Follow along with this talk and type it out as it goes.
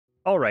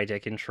Alright,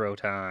 deck intro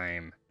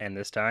time. And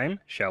this time,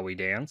 shall we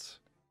dance?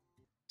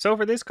 So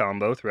for this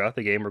combo, throughout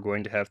the game we're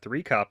going to have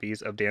 3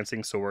 copies of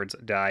Dancing Swords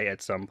die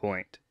at some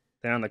point.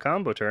 Then on the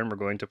combo turn we're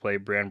going to play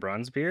Brann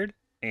Bronzebeard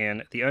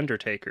and the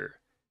Undatakah.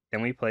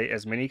 Then we play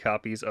as many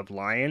copies of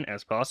Lion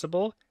as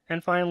possible,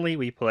 and finally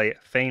we play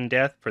Feign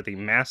Death for the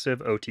massive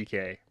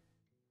OTK.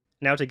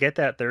 Now to get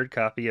that 3rd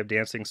copy of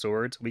Dancing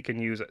Swords, we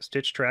can use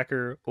Stitch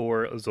Tracker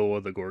or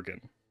Zola the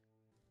Gorgon.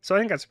 So I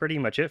think that's pretty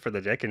much it for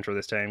the deck intro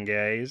this time,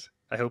 guys.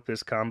 I hope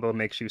this combo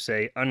makes you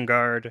say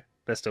Unguard,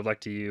 best of luck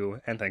to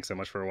you, and thanks so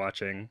much for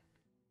watching.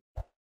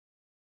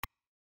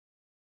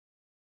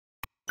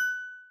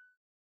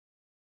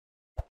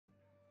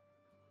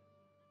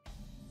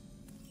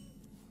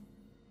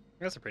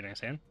 That's a pretty nice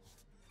hand.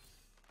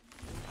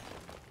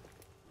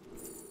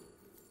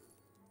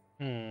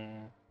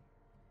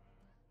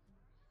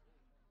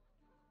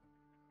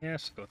 Yeah,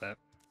 let's go with that.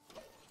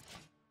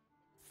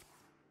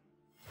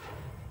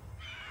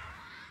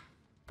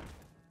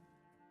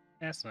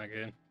 That's not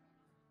good.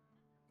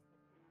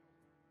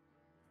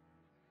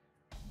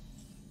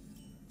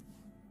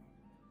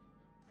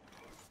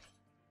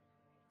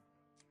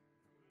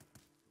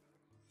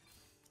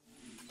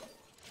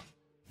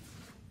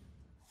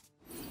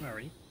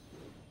 Alrighty.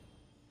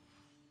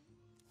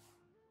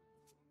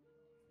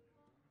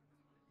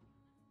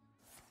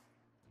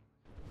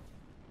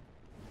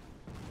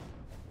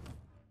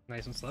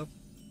 Nice and slow.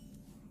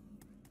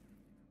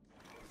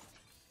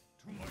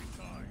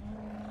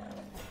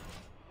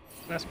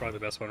 That's probably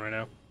the best one right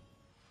now.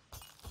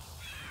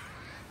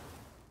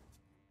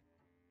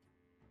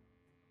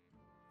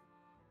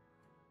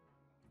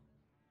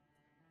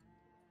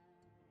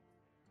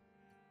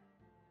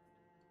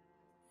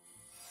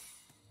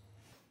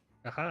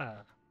 Aha!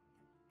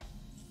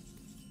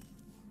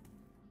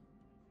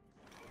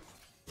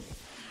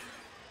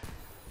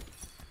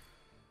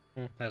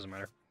 Doesn't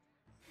matter.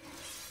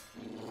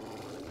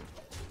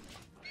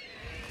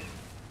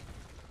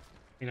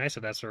 Be nice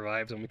if that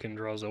survives and we can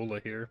draw Zola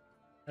here.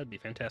 That'd be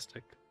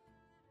fantastic.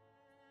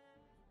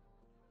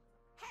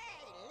 Hey,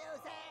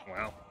 loser!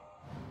 Wow.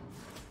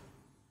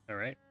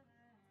 Alright.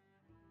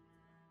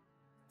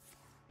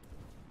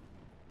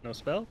 No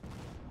spell?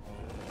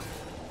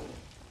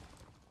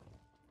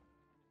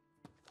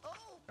 Oh,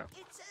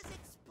 it says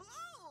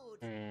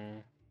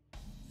explode!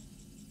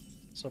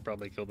 So I'll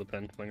probably kill the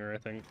pen flinger, I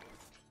think.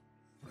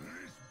 This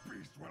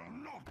beast will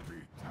not be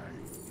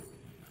tamed.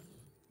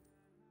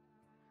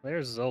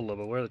 There's Zola,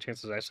 but what are the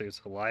chances actually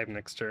it's alive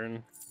next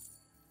turn?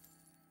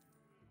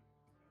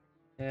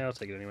 Yeah, I'll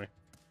take it anyway.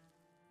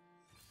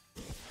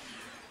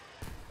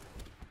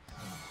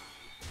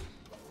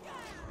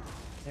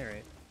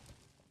 Alright.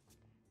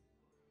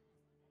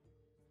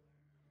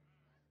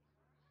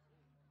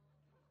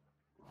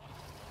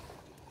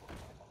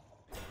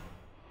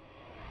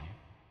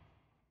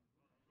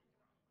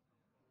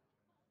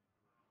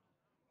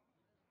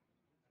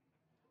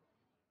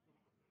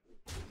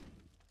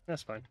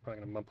 That's fine.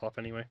 Probably gonna bump off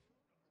anyway.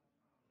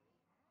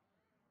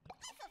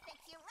 This'll fix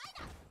you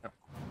right up!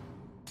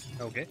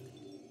 Oh. Okay.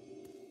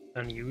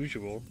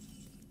 Unusual.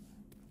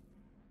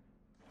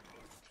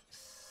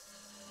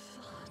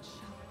 Such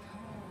a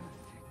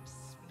perfect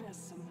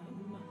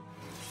specimen.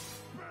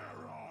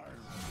 Spare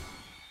eyes.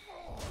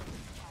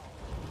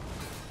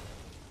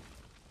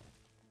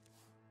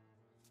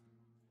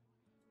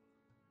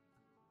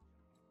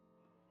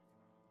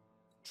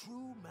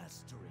 True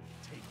mastery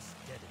takes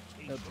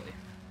dedication. Oh boy.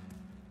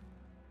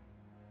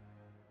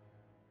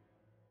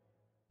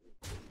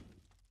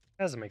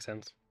 Doesn't make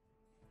sense.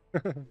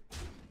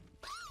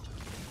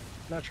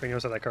 Not sure he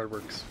knows how that card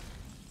works.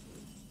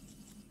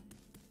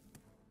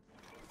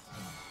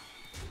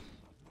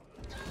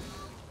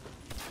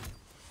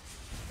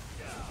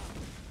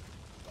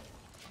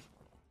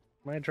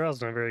 My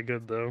draw's not very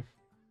good though.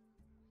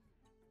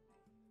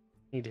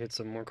 Need to hit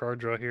some more card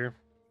draw here.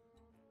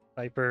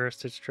 Piper,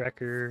 Stitch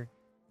Tracker,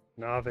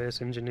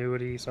 Novice,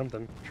 Ingenuity,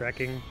 something.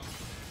 Tracking.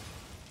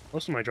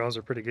 Most of my draws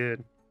are pretty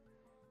good.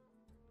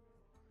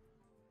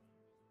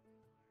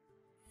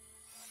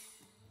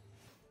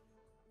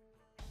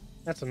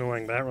 That's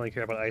annoying, but I don't really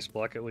care about Ice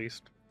Block at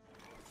least.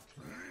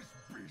 This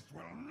beast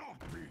will not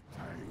be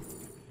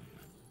tamed.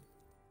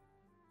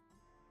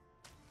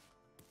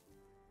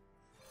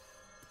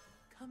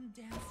 Come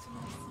dance to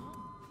my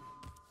song.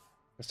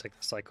 Let's take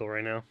the cycle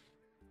right now.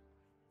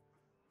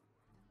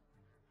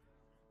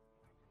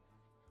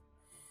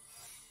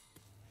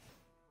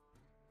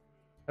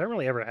 I don't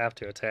really ever have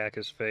to attack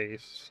his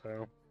face,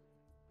 so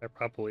I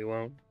probably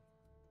won't.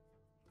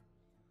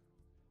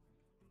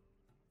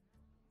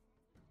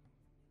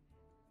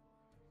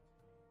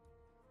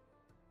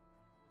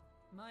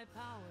 My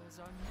powers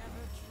are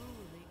never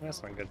truly.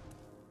 That's not good.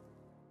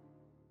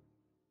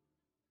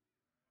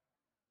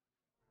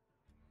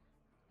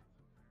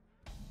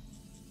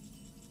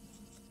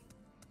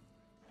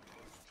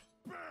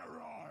 Spare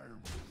eyes.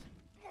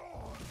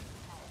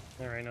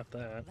 Alright, not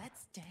that.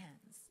 Let's dance.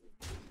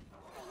 I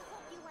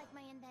hope you like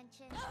my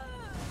invention. I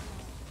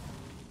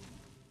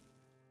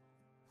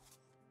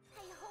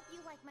hope you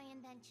like my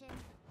invention.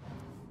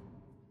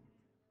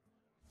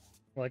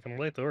 Well, I can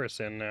play Thoris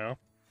in now.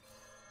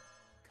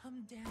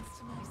 Come dance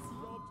to my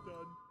song. Job's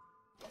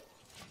done.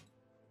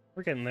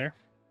 We're getting there.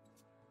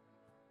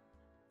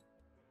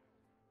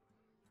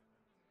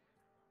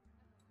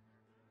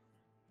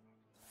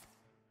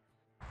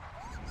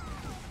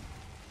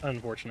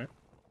 Unfortunate.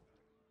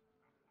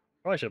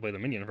 Probably should play the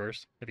minion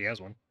first, if he has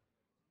one.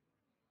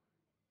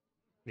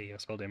 The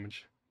spell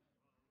damage.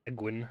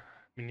 Egwin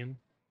minion.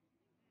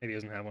 Maybe he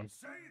doesn't have one.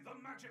 Say the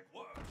magic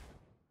word.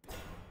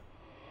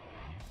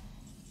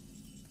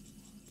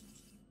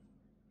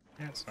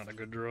 That's not a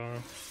good draw.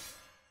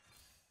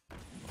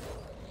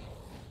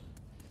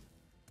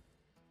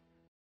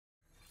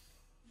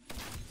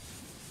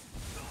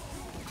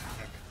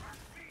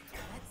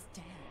 Let's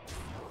dance.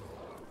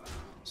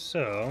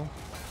 So,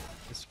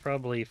 it's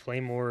probably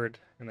Flame Ward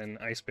and then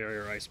Ice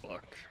Barrier, Ice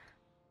Block.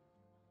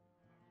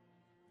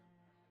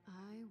 I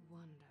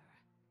wonder.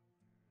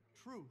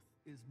 Truth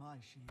is my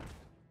shield.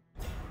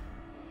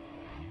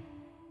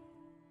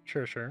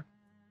 Sure, sure.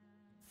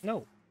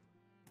 No!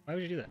 Why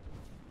would you do that?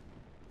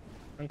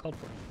 Uncalled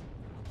for.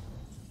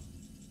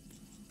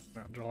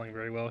 Not drawing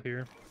very well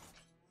here.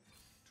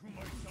 To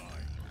my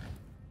side.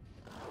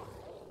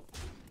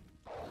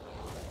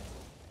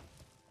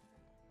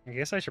 I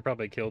guess I should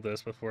probably kill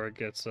this before it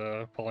gets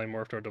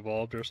polymorphed or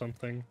devolved or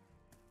something.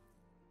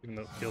 Even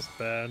though it feels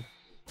bad.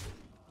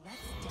 Let's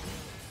dance.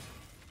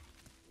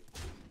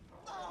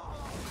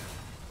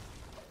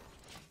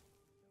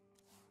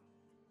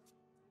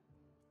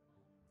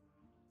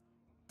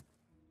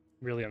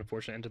 Really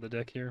unfortunate end to the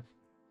deck here.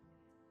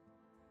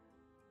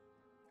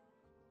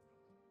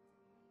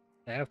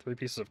 I have 3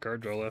 pieces of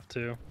card draw left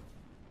too.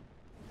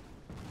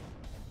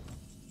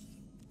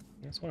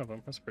 That's one of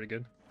them. That's pretty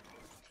good.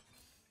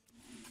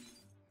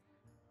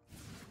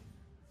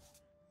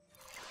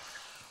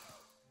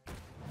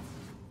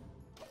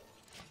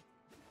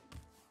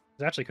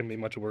 This actually couldn't be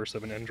much worse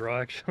of an end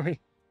draw, actually.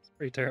 It's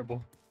pretty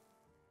terrible.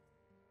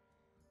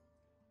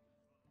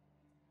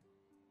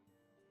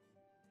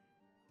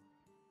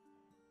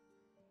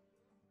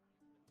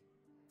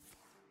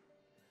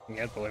 He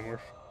had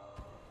polymorph.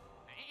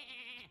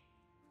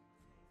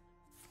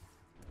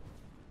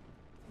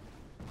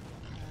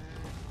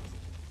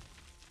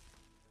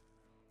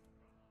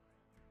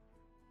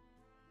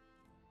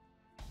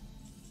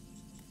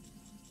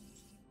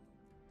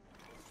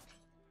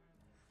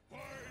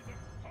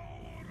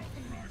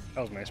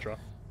 That was a nice draw.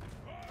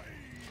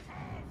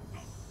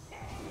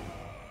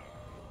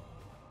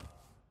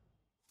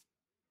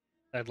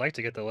 I'd like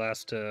to get the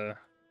last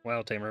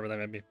Wild Tamer, but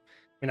that may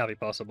not be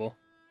possible.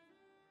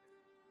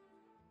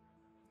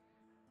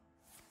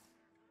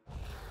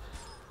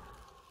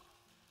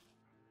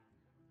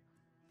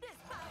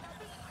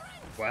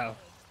 Wow.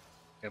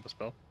 You have a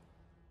spell?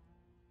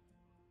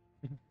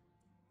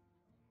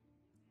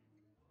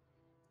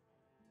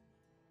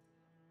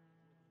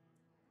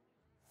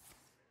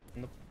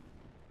 Nope.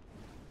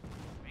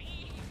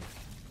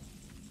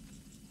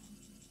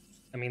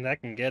 I mean,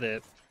 that can get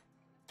it.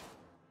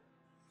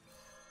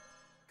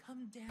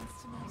 Come dance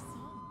to my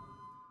song.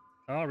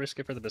 I'll risk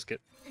it for the biscuit.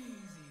 Easy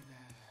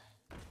there.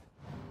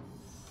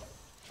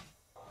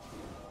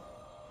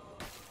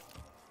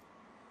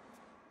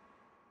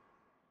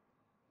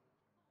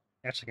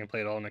 Actually can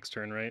play it all next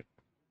turn, right?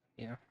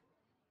 Yeah.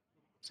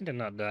 Seem to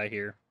not die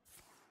here.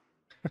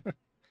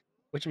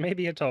 Which may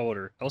be a tall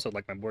order. Also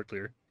like my board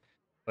clear.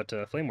 But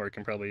Flame Ward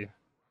can probably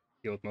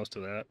deal with most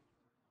of that.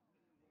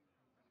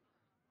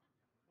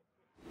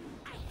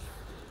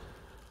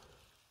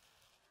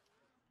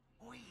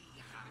 We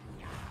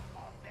hunger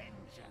for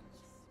vengeance.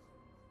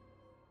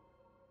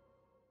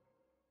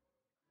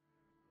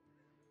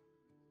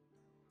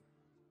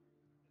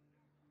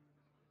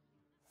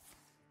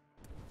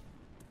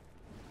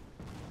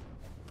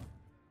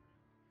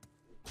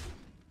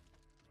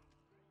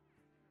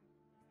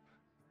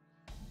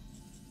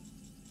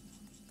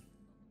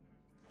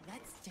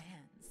 Let's dance.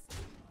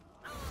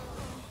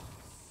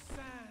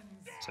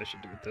 So I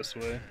should do it this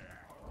way.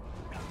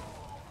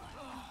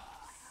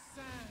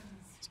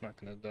 It's not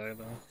gonna die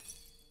though.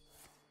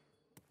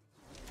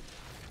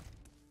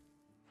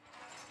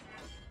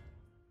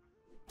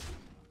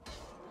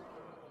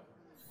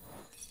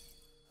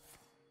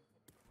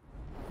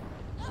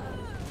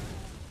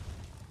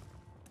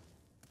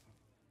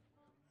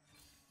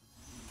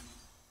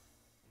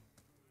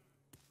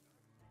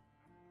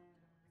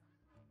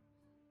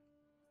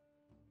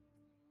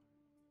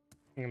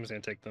 I think I'm just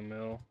gonna take the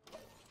mill.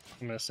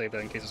 I'm gonna save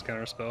that in case it's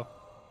counter spell.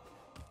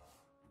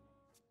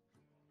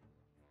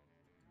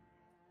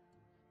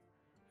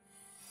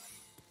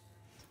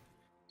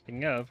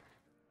 Speaking of.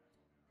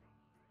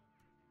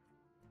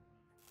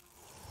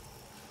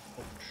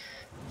 Ouch.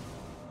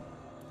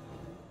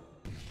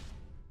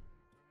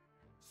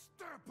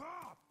 Step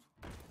up.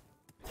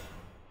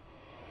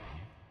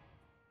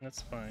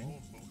 That's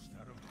fine. Almost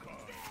out of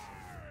cards.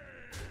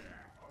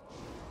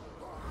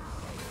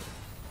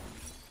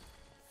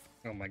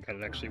 Oh my god,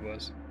 it actually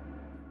was.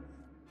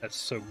 That's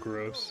so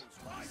gross.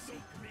 I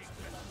don't make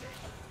mistakes.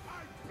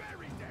 I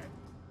bury them.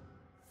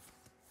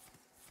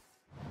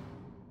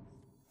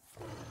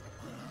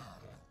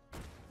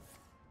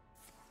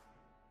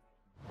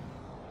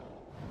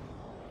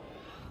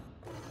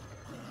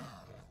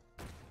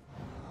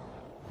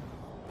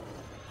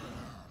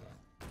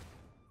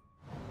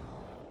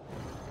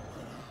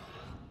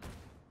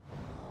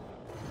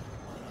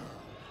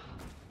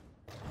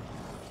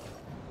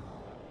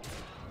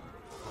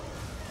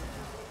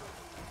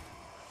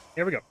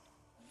 Here we go.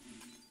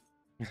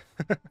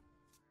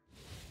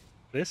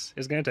 This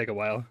is gonna take a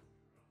while.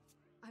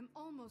 I'm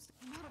almost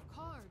out of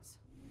cards.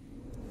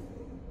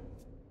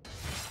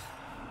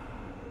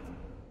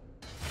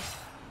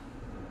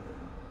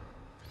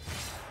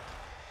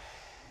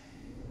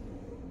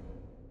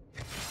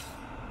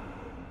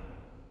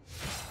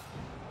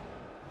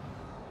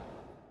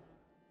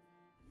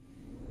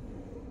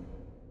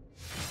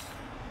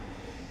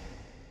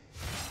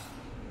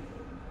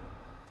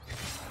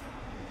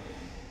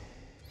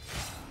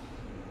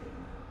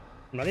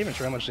 I'm not even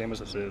sure how much damage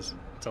this is.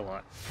 It's a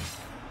lot.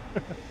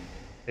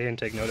 They didn't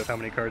take note of how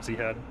many cards he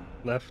had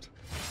left.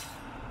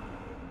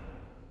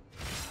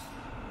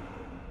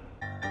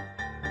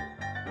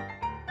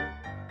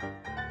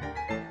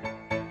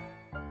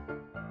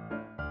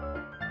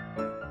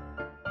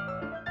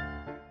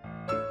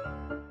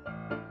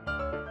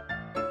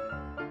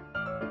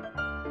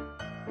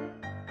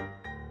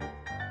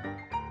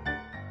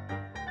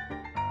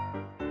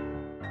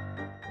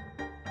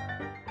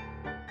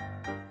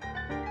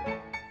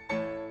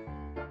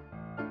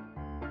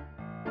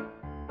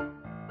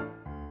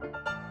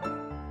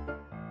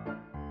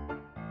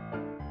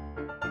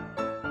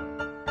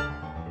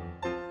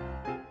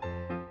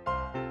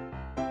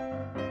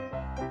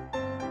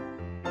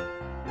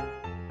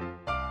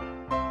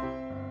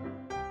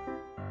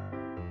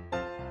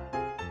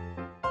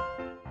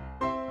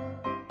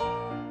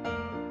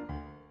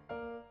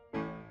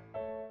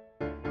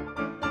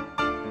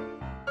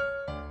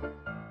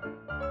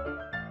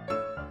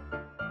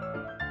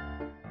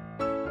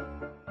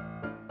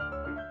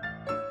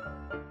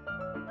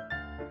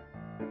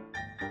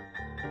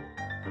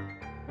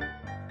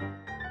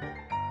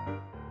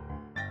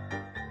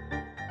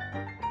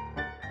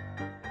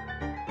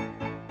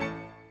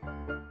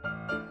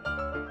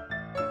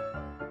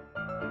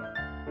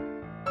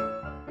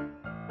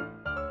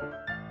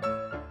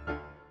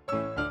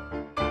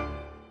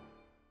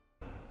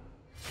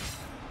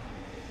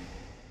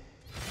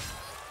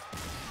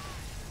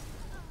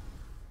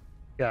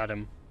 Got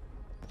him.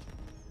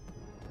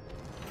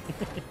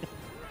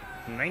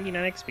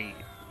 99 XP.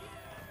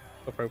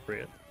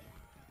 Appropriate.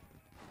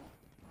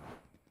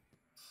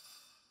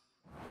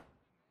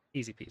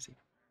 Easy peasy.